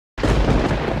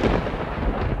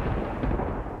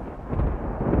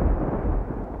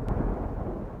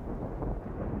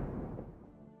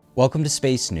Welcome to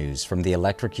Space News from the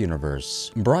Electric Universe,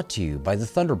 brought to you by the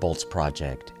Thunderbolts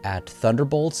Project at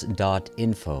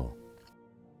thunderbolts.info.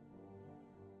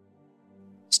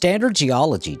 Standard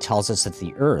geology tells us that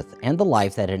the Earth and the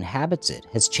life that inhabits it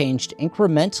has changed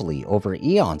incrementally over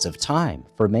eons of time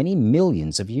for many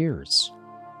millions of years.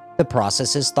 The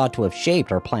processes thought to have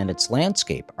shaped our planet's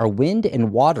landscape are wind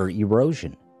and water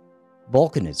erosion,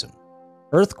 volcanism,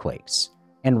 earthquakes,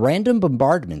 and random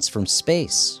bombardments from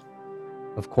space.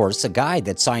 Of course, a guide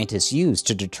that scientists use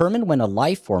to determine when a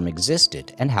life form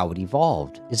existed and how it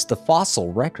evolved is the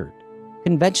fossil record.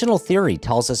 Conventional theory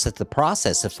tells us that the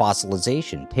process of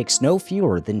fossilization takes no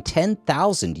fewer than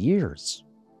 10,000 years.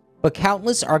 But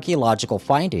countless archaeological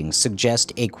findings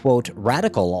suggest a, quote,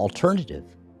 radical alternative,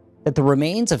 that the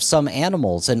remains of some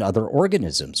animals and other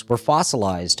organisms were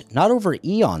fossilized not over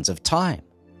eons of time,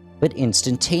 but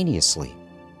instantaneously.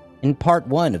 In part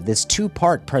one of this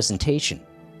two-part presentation,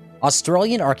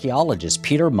 Australian archaeologist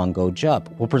Peter Mungo Jupp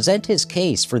will present his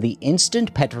case for the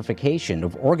instant petrification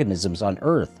of organisms on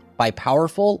Earth by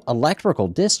powerful electrical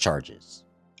discharges.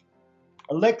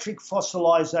 Electric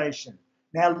fossilization.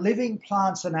 Now, living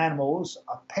plants and animals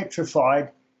are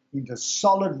petrified into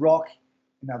solid rock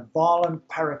in a violent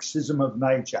paroxysm of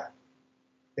nature.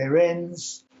 Their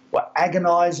ends were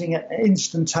agonizing and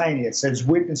instantaneous, as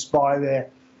witnessed by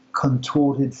their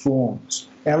contorted forms.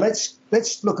 Now, let's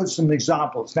look at some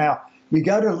examples. Now, you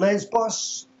go to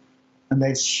Lesbos, and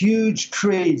there's huge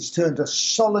trees turned to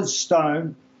solid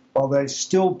stone while they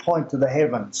still point to the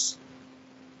heavens.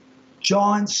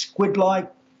 Giant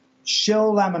squid-like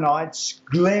shell lamanites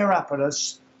glare up at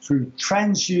us through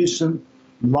translucent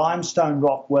limestone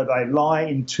rock where they lie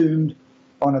entombed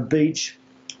on a beach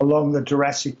along the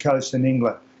Jurassic coast in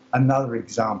England. Another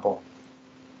example.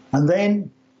 And then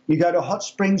you go to Hot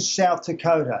Springs, South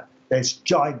Dakota. There's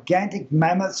gigantic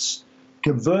mammoths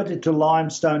converted to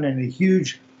limestone and a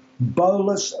huge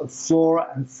bolus of flora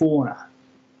and fauna.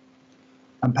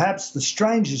 And perhaps the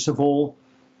strangest of all,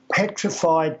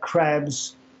 petrified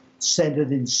crabs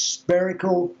centered in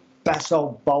spherical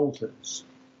basalt boulders,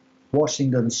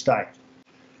 Washington State.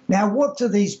 Now, what do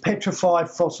these petrified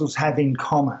fossils have in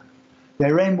common?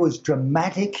 Their end was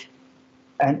dramatic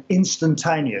and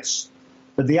instantaneous.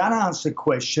 But the unanswered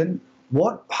question,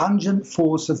 what pungent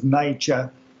force of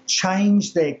nature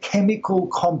changed their chemical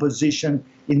composition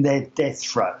in their death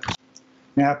throes?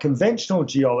 Now, conventional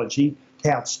geology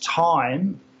touts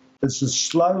time as the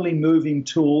slowly moving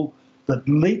tool that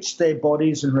leached their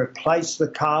bodies and replaced the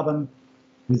carbon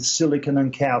with silicon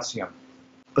and calcium.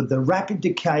 But the rapid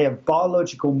decay of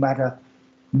biological matter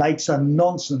makes a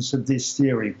nonsense of this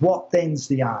theory. What then's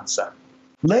the answer?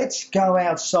 Let's go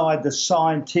outside the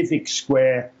scientific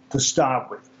square to start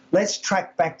with. Let's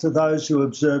track back to those who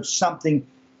observed something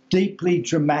deeply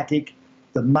dramatic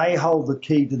that may hold the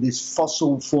key to this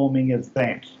fossil-forming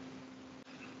event.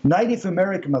 Native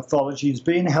American mythology has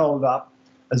been held up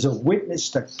as a witness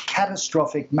to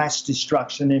catastrophic mass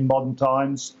destruction in modern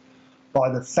times by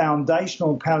the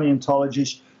foundational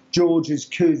paleontologist Georges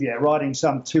Cuvier, writing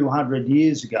some 200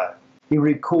 years ago. He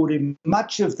recorded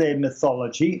much of their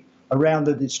mythology around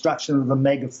the destruction of the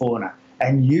megafauna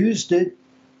and used it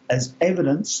as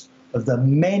evidence of the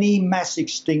many mass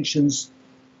extinctions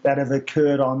that have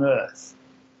occurred on Earth.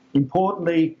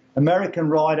 Importantly, American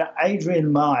writer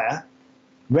Adrienne Meyer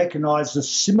recognized a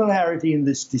similarity in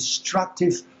this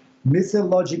destructive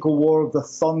mythological war of the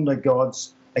thunder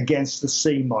gods against the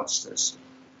sea monsters.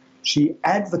 She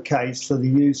advocates for the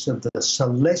use of the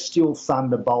celestial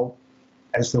thunderbolt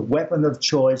as the weapon of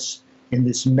choice in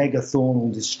this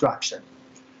megafaunal destruction.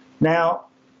 Now,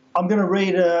 I'm going to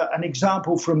read an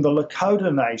example from the Lakota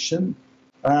Nation,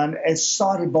 and it's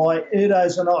cited by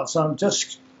Udos and Odds, so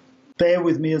just bear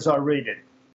with me as I read it.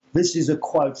 This is a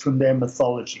quote from their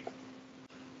mythology.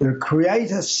 The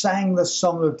Creator sang the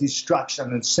song of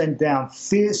destruction and sent down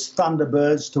fierce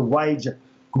thunderbirds to wage a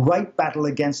great battle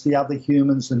against the other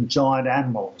humans and giant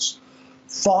animals.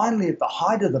 Finally, at the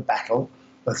height of the battle,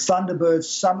 the thunderbirds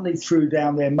suddenly threw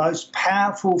down their most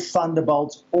powerful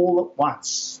thunderbolts all at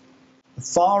once. The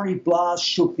fiery blast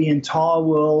shook the entire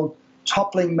world,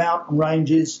 toppling mountain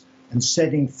ranges and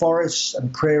setting forests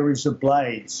and prairies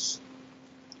ablaze.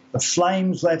 The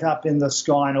flames lit up in the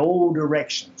sky in all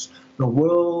directions. The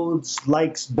world's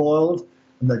lakes boiled,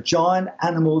 and the giant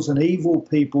animals and evil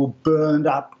people burned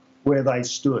up where they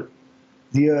stood.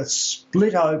 The earth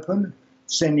split open,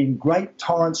 sending great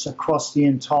torrents across the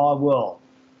entire world.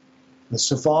 The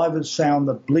survivors found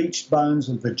the bleached bones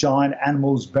of the giant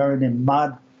animals buried in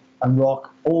mud and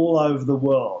rock all over the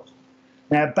world.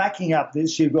 Now, backing up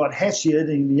this, you've got Hesiod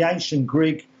in the ancient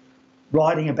Greek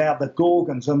writing about the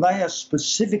Gorgons, and they are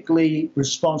specifically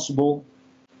responsible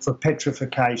for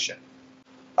petrification.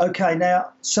 Okay,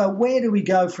 now, so where do we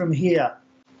go from here?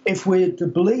 If we're to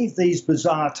believe these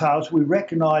bizarre tales we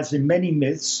recognise in many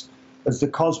myths as the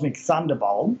cosmic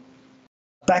thunderbolt,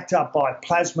 backed up by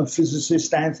plasma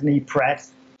physicist Anthony Pratt,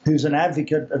 who's an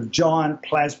advocate of giant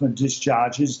plasma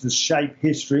discharges that shape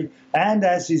history, and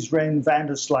as is Ren van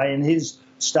der Slee in his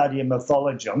study of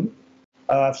mythology.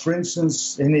 For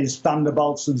instance, in his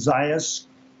Thunderbolts of Zeus,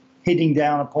 hitting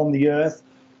down upon the earth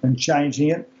and changing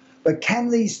it. But can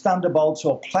these thunderbolts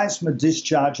or plasma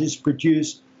discharges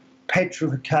produce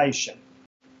petrification,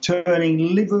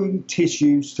 turning living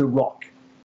tissues to rock?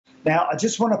 Now, I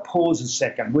just want to pause a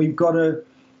second. We've got to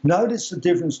notice the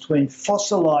difference between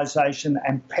fossilization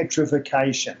and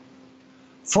petrification.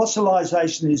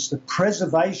 Fossilization is the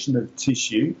preservation of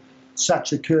tissue.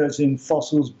 Such occurs in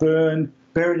fossils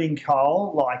buried in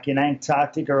coal, like in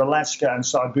Antarctica, Alaska and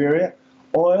Siberia.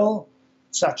 Oil,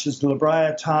 such as the La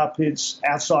Brea tar pits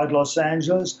outside Los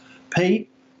Angeles. Peat,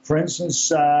 for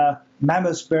instance,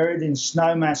 mammoths buried in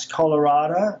Snowmass,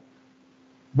 Colorado.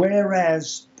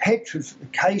 Whereas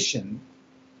petrification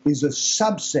is a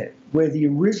subset where the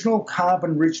original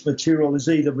carbon-rich material is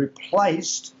either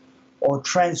replaced or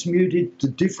transmuted to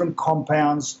different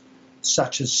compounds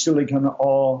such as silicon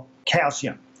or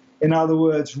calcium. In other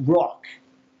words, rock.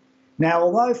 Now,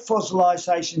 although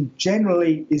fossilization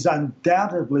generally is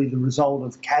undoubtedly the result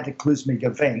of cataclysmic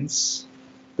events,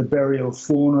 the burial of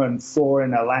fauna and flora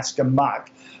in Alaska muck,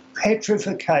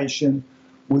 petrification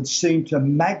would seem to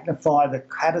magnify the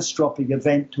catastrophic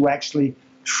event to actually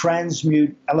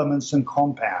transmute elements and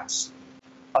compounds.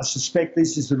 I suspect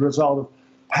this is the result of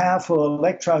powerful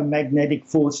electromagnetic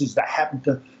forces that happen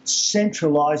to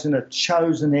centralize in a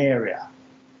chosen area,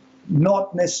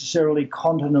 not necessarily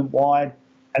continent-wide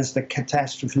as the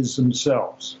catastrophes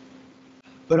themselves.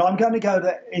 But I'm going to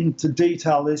go into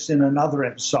detail this in another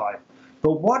episode.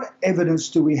 But what evidence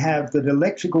do we have that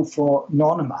electrical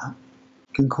phenomena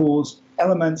can cause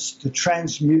elements to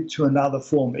transmute to another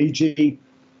form, e.g.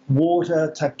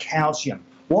 water to calcium?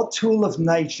 What tool of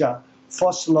nature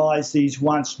fossilized these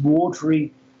once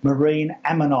watery marine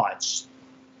ammonites?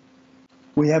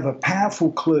 We have a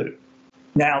powerful clue.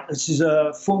 Now, this is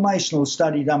a formational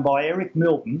study done by Eric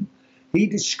Milton. He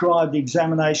described the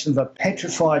examination of a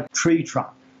petrified tree trunk,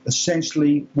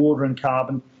 essentially water and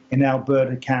carbon, in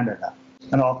Alberta, Canada.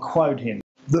 And I'll quote him.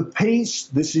 The piece,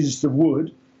 this is the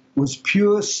wood, was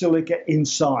pure silica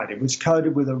inside. It was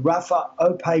coated with a rougher,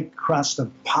 opaque crust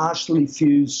of partially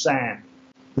fused sand.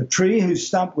 The tree whose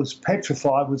stump was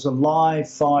petrified was alive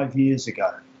 5 years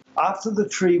ago. After the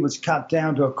tree was cut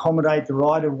down to accommodate the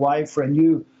right-of-way for a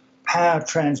new power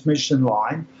transmission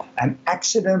line, an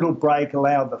accidental break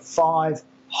allowed the 5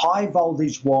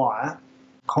 high-voltage wire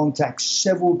contact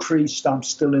several tree stumps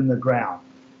still in the ground.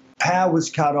 Power was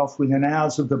cut off within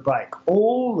hours of the break.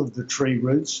 All of the tree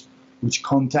roots which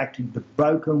contacted the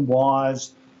broken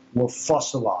wires were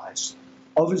fossilized.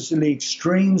 Obviously, the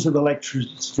extremes of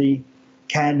electricity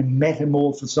can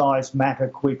metamorphosize matter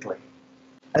quickly.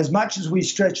 As much as we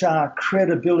stretch our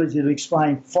credibility to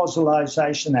explain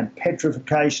fossilization and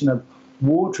petrification of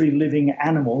watery living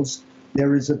animals,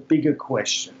 there is a bigger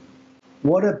question.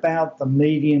 What about the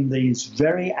medium these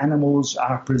very animals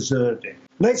are preserved in?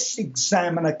 Let's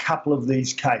examine a couple of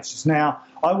these cases. Now,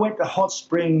 I went to Hot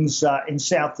Springs in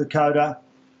South Dakota,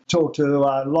 talked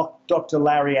to Dr.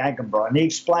 Larry Agenborough, and he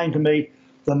explained to me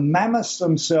the mammoths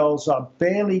themselves are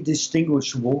barely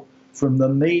distinguishable from the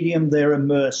medium they're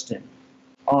immersed in,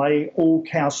 i.e. all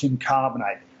calcium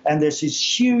carbonate. And there's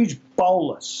this huge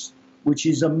bolus, which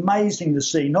is amazing to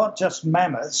see, not just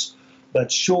mammoths,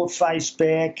 but short-faced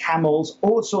bear, camels,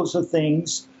 all sorts of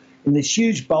things, in this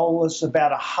huge bolus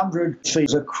about 100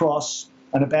 feet across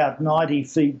and about 90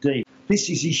 feet deep. This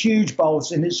is a huge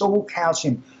bolus, and it's all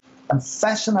calcium. And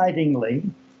fascinatingly,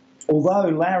 although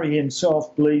Larry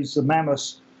himself believes the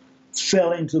mammoths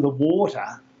fell into the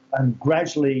water and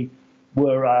gradually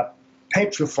were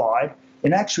petrified,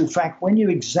 in actual fact, when you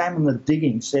examine the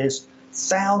diggings, there's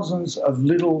thousands of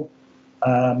little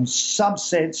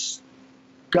subsets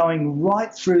going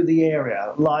right through the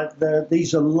area. Like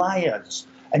these are layers,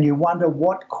 and you wonder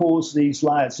what caused these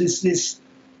layers. Is this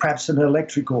perhaps an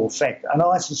electrical effect? And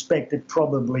I suspect it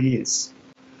probably is.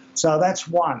 So that's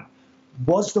one.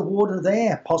 Was the water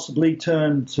there possibly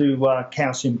turned to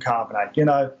calcium carbonate? You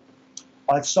know,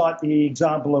 I'd cite the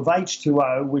example of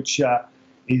H2O, which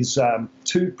is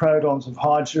 2 protons of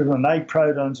hydrogen and 8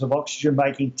 protons of oxygen,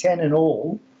 making 10 in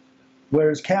all,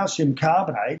 whereas calcium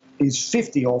carbonate is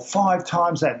 50 or 5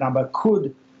 times that number.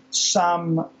 Could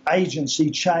some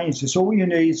agency change this. All you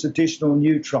need is additional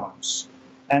neutrons.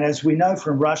 And as we know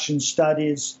from Russian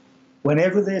studies,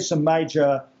 whenever there's a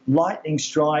major lightning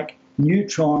strike,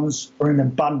 neutrons are in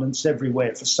abundance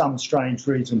everywhere for some strange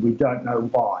reason. We don't know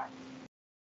why.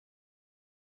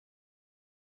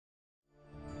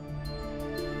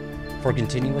 For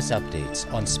continuous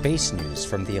updates on space news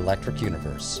from the electric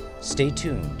universe, stay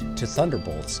tuned to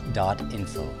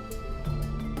thunderbolts.info.